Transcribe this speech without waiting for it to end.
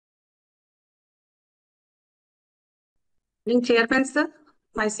Being Chairman, sir,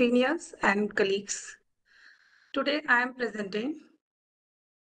 my seniors and colleagues. Today I am presenting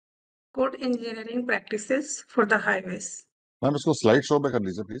good engineering practices for the highways. Ma'am इसको slide show में कर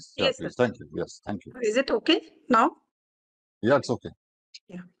लीजिए please Yes, sir. Please thank you yes thank you Is it okay now? या it's okay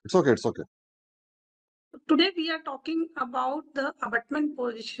Yeah. It's okay Today we are talking about the abutment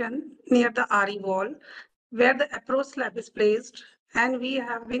position near the RE wall where the approach slab is placed, and we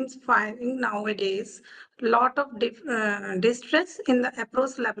have been finding nowadays lot of distress in the approach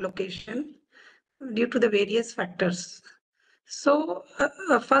slab location due to the various factors. So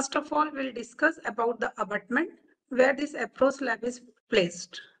first of all, we'll discuss about the abutment where this approach slab is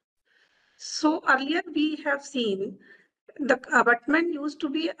placed. So earlier we have seen the abutment used to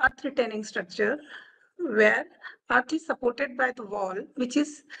be earth retaining structure where earth is supported by the wall, which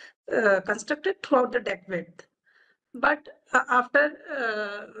is constructed throughout the deck width. But after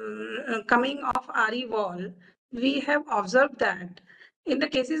coming of RE wall, we have observed that in the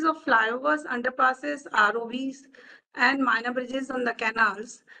cases of flyovers, underpasses, ROVs, and minor bridges on the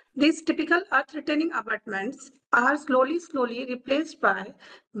canals, these typical earth retaining abutments are slowly replaced by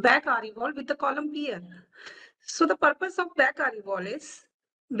back RE wall with the column pier. So the purpose of back RE wall is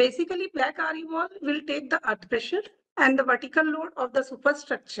basically back RE wall will take the earth pressure and the vertical load of the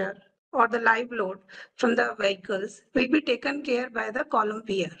superstructure or the live load from the vehicles will be taken care by the column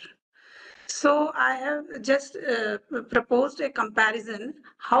pier. So I have just proposed a comparison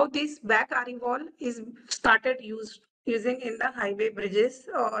how this back RE wall is started using in the highway bridges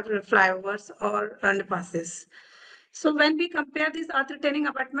or flyovers or underpasses. So when we compare this earth retaining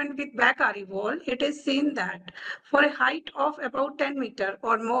abutment with back RE wall, it is seen that for a height of about 10 meter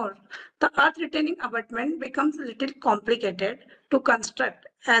or more, the earth retaining abutment becomes a little complicated to construct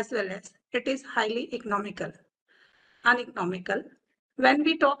as well as it is highly uneconomical. When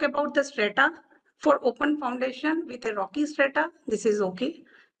we talk about the strata, for open foundation with a rocky strata, this is okay.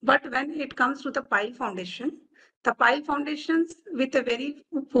 But when it comes to the pile foundation, the pile foundations with a very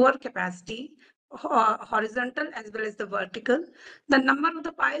poor capacity, horizontal as well as the vertical, the number of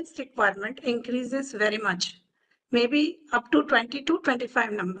the piles requirement increases very much, maybe up to 20 to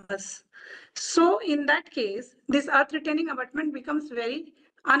 25 numbers. So in that case, this earth retaining abutment becomes very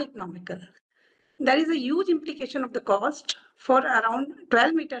uneconomical. There is a huge implication of the cost for around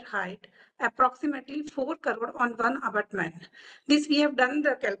 12-meter height, approximately 4 crore on one abutment. This we have done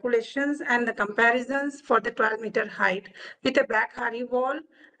the calculations and the comparisons for the 12-meter height with a back RE wall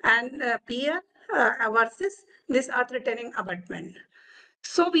and pier versus this earth retaining abutment.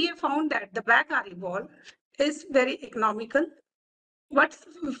 So we have found that the back RE wall is very economical. But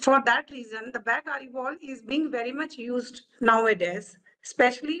for that reason, the back RE wall is being very much used nowadays,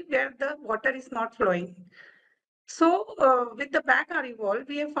 especially where the water is not flowing. So with the back RE wall,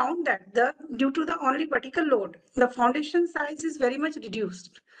 we have found that due to the only vertical load, the foundation size is very much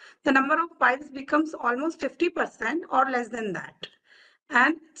reduced. The number of piles becomes almost 50% or less than that.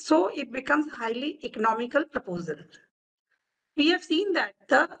 And so it becomes highly economical proposal. We have seen that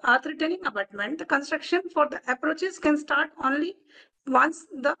the earth retaining abutment, the construction for the approaches can start only once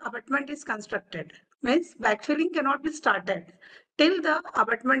the abutment is constructed. Means backfilling cannot be started till the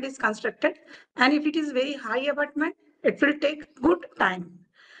abutment is constructed. And if it is very high abutment, it will take good time.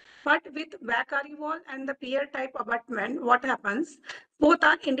 But with back RE wall and the pier type abutment, what happens? Both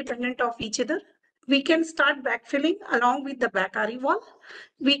are independent of each other. We can start backfilling along with the back RE wall.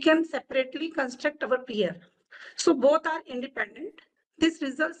 We can separately construct our pier. So both are independent. This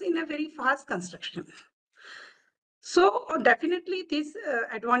results in a very fast construction. So definitely these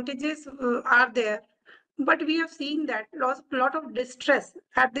advantages are there, but we have seen that lot of distress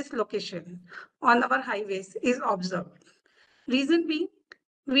at this location on our highways is observed. Reason being,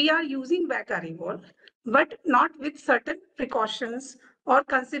 we are using back RE wall, but not with certain precautions or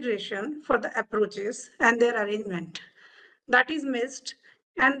consideration for the approaches and their arrangement. That is missed,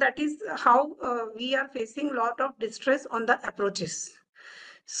 and that is how we are facing lot of distress on the approaches.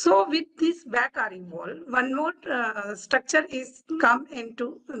 So with this back RE wall, one more structure is come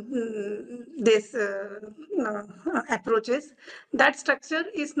into this approaches. That structure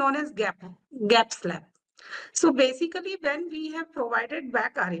is known as gap slab. So basically, when we have provided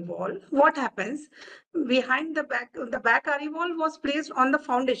back RE wall, what happens behind the back RE wall was placed on the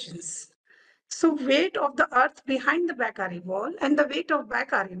foundations. So weight of the earth behind the back RE wall and the weight of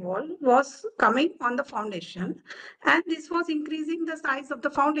back RE wall was coming on the foundation, and this was increasing the size of the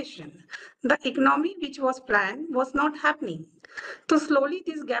foundation. The economy which was planned was not happening. So slowly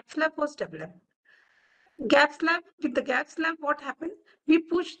this gap slab was developed. With the gap slab, what happened? We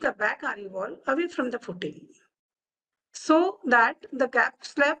pushed the back RE wall away from the footing so that the gap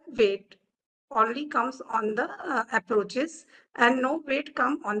slab weight only comes on the approaches and no weight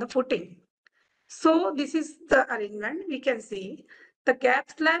come on the footing. So this is the arrangement. We can see the gap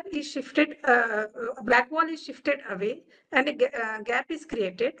slab is shifted, black wall is shifted away, and a gap is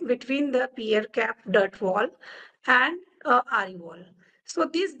created between the pier cap dirt wall and RE wall. So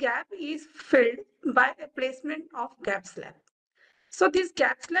this gap is filled by a placement of gap slab. So this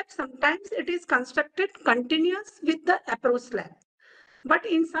gap slab, sometimes it is constructed continuous with the approach slab. But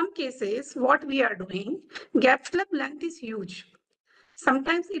in some cases, what we are doing, gap slab length is huge.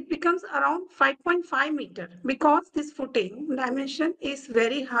 Sometimes it becomes around 5.5 meter because this footing dimension is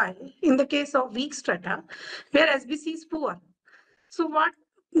very high in the case of weak strata where SBC is poor. So what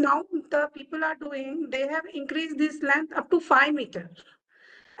now the people are doing, they have increased this length up to 5 meter.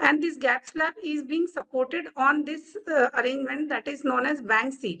 And this gap slab is being supported on this arrangement that is known as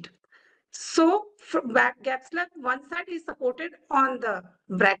bank seat. So back gap slab, one side is supported on the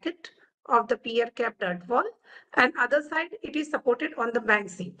bracket of the pier cap dirt wall and other side it is supported on the bank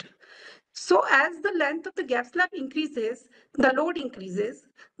seat. So as the length of the gap slab increases, the load increases,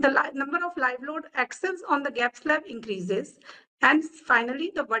 the number of live load axles on the gap slab increases, and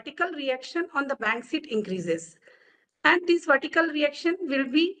finally the vertical reaction on the bank seat increases. And this vertical reaction will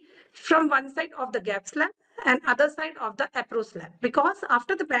be from one side of the gap slab and other side of the approach slab, because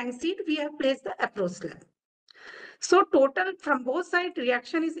after the bank seat we have placed the approach slab. So total from both sides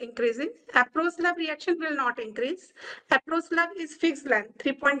reaction is increasing. Approach slab reaction will not increase. Approach slab is fixed length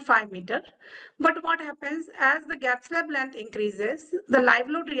 3.5 meter. But what happens as the gap slab length increases, the live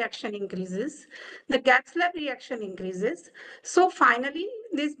load reaction increases, the gap slab reaction increases. So finally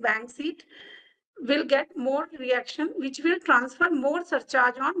this bank seat will get more reaction, which will transfer more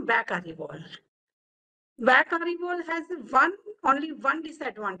surcharge on back RE wall. Back RE wall has only one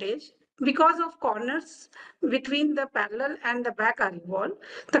disadvantage. Because of corners between the parallel and the back RE wall,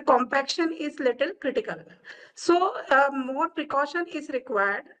 the compaction is little critical. So more precaution is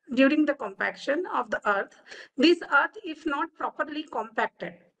required during the compaction of the earth. This earth, if not properly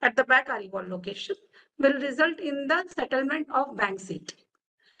compacted at the back RE wall location, will result in the settlement of bank seat.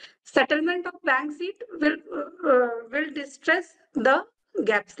 Settlement of bank seat will distress the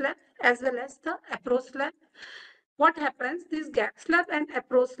gap slab as well as the approach slab. What happens? This gap slab and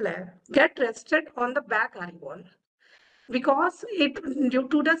approach slab get rested on the back RE wall because due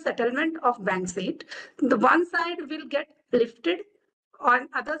to the settlement of bank seat, the one side will get lifted, on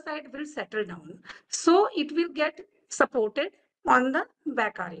other side will settle down. So it will get supported on the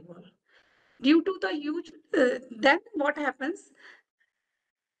back RE wall. Due to the huge, then what happens?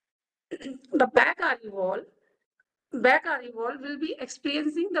 The back RE wall will be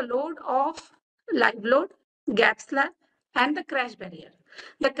experiencing the load of live load, gap slab, and the crash barrier.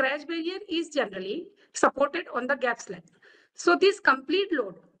 The crash barrier is generally supported on the gap slab. So this complete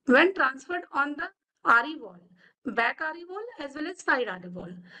load, when transferred on the RE wall, back RE wall as well as side RE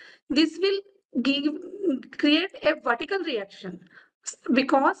wall, this will create a vertical reaction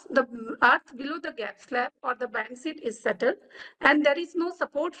because the earth below the gap slab or the bank seat is settled and there is no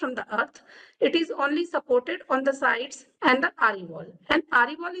support from the earth. It is only supported on the sides and the RE wall. And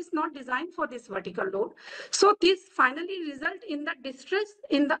RE wall is not designed for this vertical load. So this finally result in the distress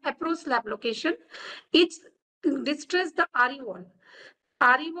in the approach slab location. It distress the RE wall.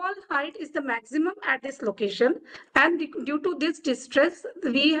 RE wall height is the maximum at this location, and due to this distress,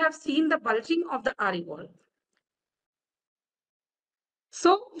 we have seen the bulging of the RE wall.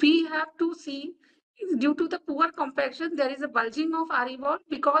 So we have to see, due to the poor compaction, there is a bulging of RE wall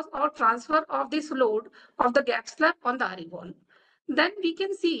because of transfer of this load of the gap slab on the RE wall. Then we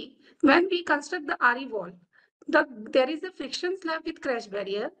can see when we construct the RE wall, there is a friction slab with crash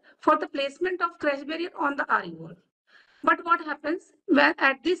barrier for the placement of crash barrier on the RE wall. But what happens when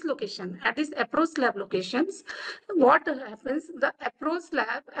at this location, at this approach slab locations, what happens? The approach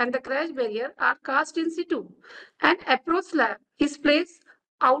slab and the crash barrier are cast in situ, and approach slab is placed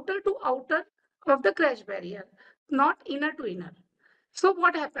outer to outer of the crash barrier, not inner to inner. So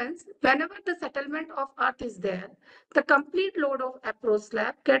what happens whenever the settlement of earth is there, the complete load of approach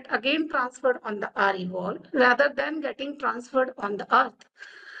slab get again transferred on the RE wall rather than getting transferred on the earth.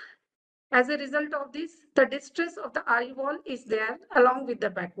 As a result of this, the distress of the RE wall is there along with the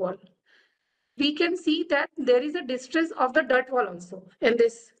back wall. We can see that there is a distress of the dirt wall also in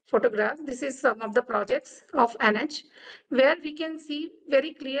this photograph. This is some of the projects of NH, where we can see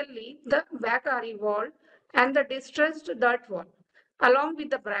very clearly the back RE wall and the distressed dirt wall along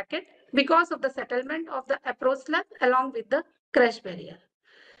with the bracket because of the settlement of the approach slab along with the crash barrier.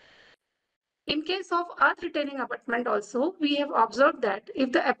 In case of earth retaining abutment also, we have observed that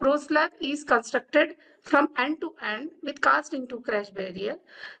if the approach slab is constructed from end to end with cast into crash barrier,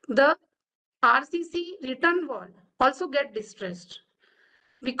 the RCC return wall also get distressed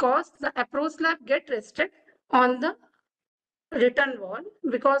because the approach slab get rested on the return wall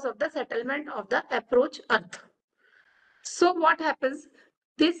because of the settlement of the approach earth. So what happens?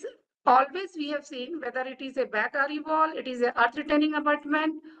 This always we have seen, whether it is a back RE wall, it is a earth retaining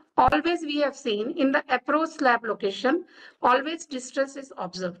abutment, always we have seen in the approach slab location, always distress is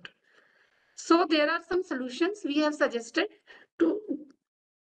observed. So there are some solutions we have suggested to,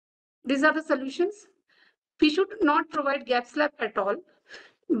 these are the solutions. We should not provide gap slab at all.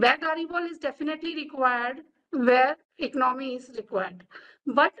 Back RE wall is definitely required where economy is required,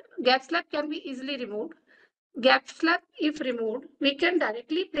 but gap slab can be easily removed. Gap slab, if removed, we can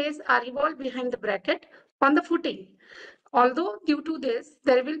directly place RE wall behind the bracket on the footing. Although due to this,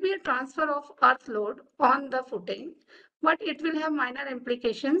 there will be a transfer of earth load on the footing, but it will have minor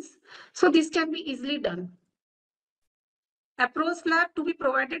implications. So this can be easily done. Approach slab to be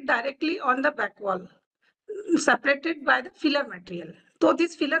provided directly on the back wall, separated by the filler material. So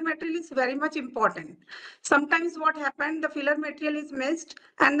this filler material is very much important. Sometimes what happened, the filler material is missed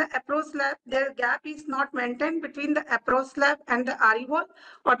and the approach slab, their gap is not maintained between the approach slab and the RE wall,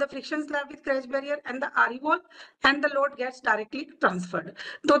 or the friction slab with crash barrier and the RE wall, and the load gets directly transferred.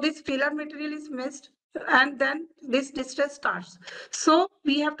 So this filler material is missed and then this distress starts. So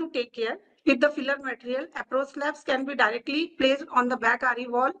we have to take care. With the filler material, approach slabs can be directly placed on the back RE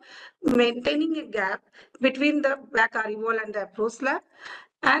wall, maintaining a gap between the back RE wall and the approach slab.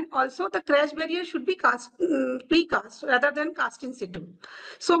 And also the crash barrier should be pre-cast rather than cast in situ.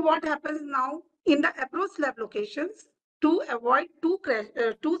 So what happens now in the approach slab locations, to avoid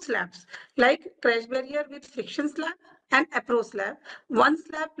two slabs like crash barrier with friction slab and approach slab, one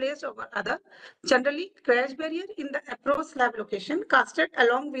slab placed over other. Generally, crash barrier in the approach slab location casted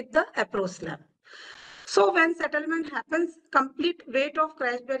along with the approach slab. So when settlement happens, complete weight of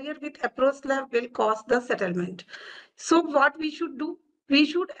crash barrier with approach slab will cause the settlement. So what we should do? We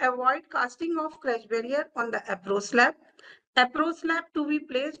should avoid casting of crash barrier on the approach slab. Approach slab to be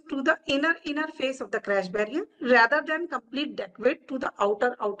placed to the inner face of the crash barrier rather than complete deck weight to the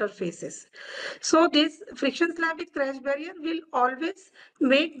outer faces. So this friction slab with crash barrier will always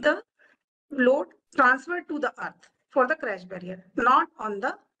make the load transferred to the earth for the crash barrier, not on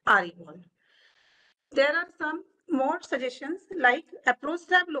the RE wall. There are some more suggestions like approach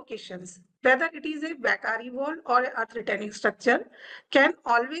slab locations, whether it is a back RE wall or a earth retaining structure, can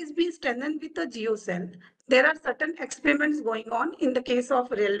always be strengthened with a geocell. There are certain experiments going on in the case of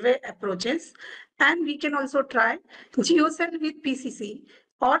railway approaches, and we can also try geocell with PCC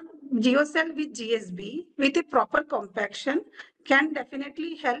or geocell with GSB with a proper compaction can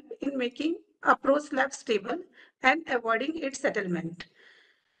definitely help in making approach slab stable and avoiding its settlement.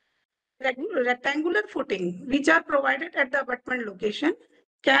 Rectangular footing, which are provided at the abutment location,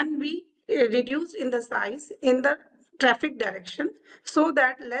 can be reduced in the size in the traffic direction so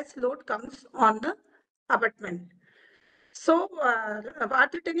that less load comes on the abutment. So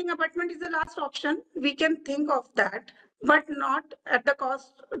earth retaining abutment is the last option. We can think of that, but not at the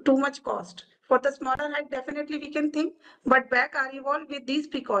cost, too much cost. For the smaller height, definitely we can think, but back RE wall with these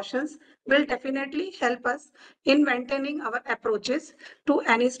precautions will definitely help us in maintaining our approaches to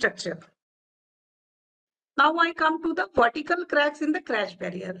any structure. Now I come to the vertical cracks in the crash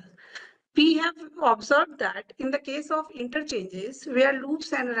barrier. We have observed that in the case of interchanges where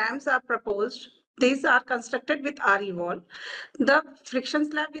loops and ramps are proposed, these are constructed with RE wall. The friction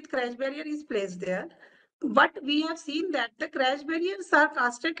slab with crash barrier is placed there. But we have seen that the crash barriers are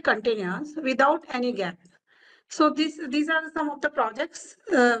casted continuous without any gap. So these are some of the projects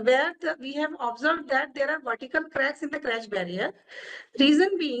where we have observed that there are vertical cracks in the crash barrier. Reason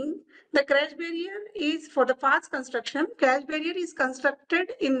being, the crash barrier is for the fast construction. Crash barrier is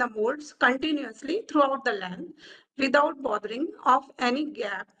constructed in the molds continuously throughout the length without bothering of any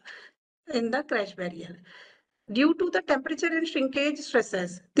gap in the crash barrier. Due to the temperature and shrinkage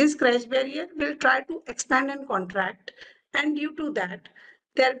stresses, this crash barrier will try to expand and contract, and due to that,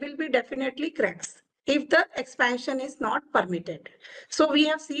 there will be definitely cracks if the expansion is not permitted. So we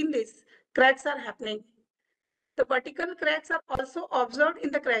have seen this, cracks are happening. The vertical cracks are also observed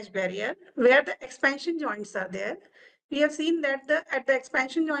in the crash barrier where the expansion joints are there. We have seen that at the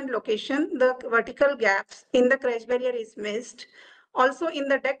expansion joint location, the vertical gaps in the crash barrier is missed. Also in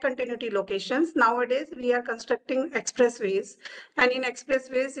the deck continuity locations, nowadays we are constructing expressways, and in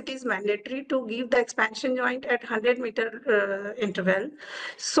expressways it is mandatory to give the expansion joint at 100-meter interval.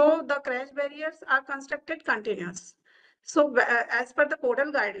 So the crash barriers are constructed continuous. So as per the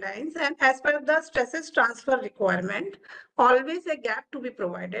codal guidelines and as per the stresses transfer requirement, always a gap to be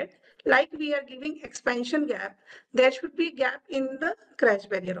provided. Like we are giving expansion gap, there should be gap in the crash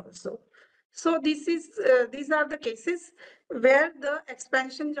barrier also. So these are the cases where the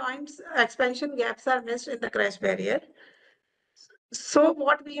expansion gaps are missed in the crash barrier. So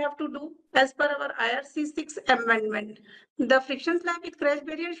what we have to do as per our IRC 6 amendment, the friction slab with crash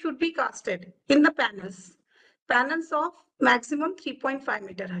barrier should be casted in the panels of maximum 3.5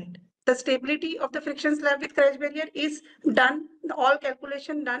 meter height. The stability of the friction slab with crash barrier is done, all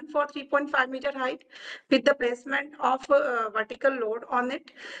calculation done for 3.5 meter height with the placement of vertical load on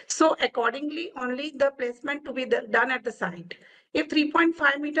it. So accordingly, only the placement to be done at the site. If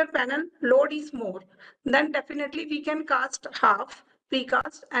 3.5 meter panel load is more, then definitely we can cast half,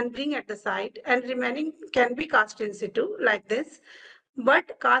 precast and bring at the site, and remaining can be cast in situ like this.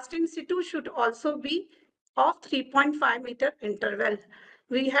 But cast in situ should also be of 3.5 meter interval.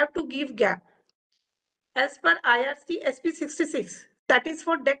 We have to give gap. As per IRC SP 66, that is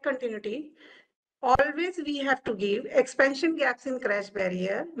for deck continuity, always we have to give expansion gaps in crash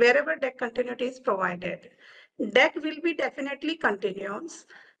barrier wherever deck continuity is provided. Deck will be definitely continuous.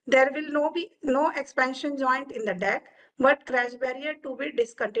 There will be no expansion joint in the deck, but crash barrier to be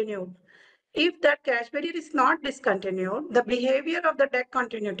discontinued. If that crash barrier is not discontinued, the behavior of the deck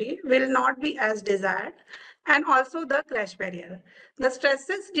continuity will not be as desired, and also the crash barrier. The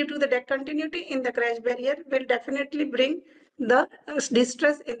stresses due to the deck continuity in the crash barrier will definitely bring the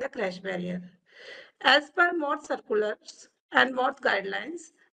distress in the crash barrier. As per MOD circulars and MOD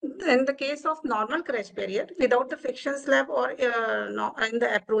guidelines, in the case of normal crash barrier without the friction slab or in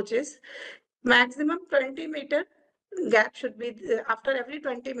the approaches, maximum 20 meter gap should be after every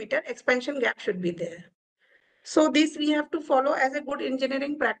 20 meter expansion gap should be there. So this we have to follow as a good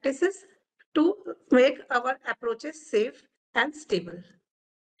engineering practices to make our approaches safe and stable.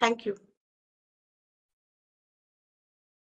 Thank you.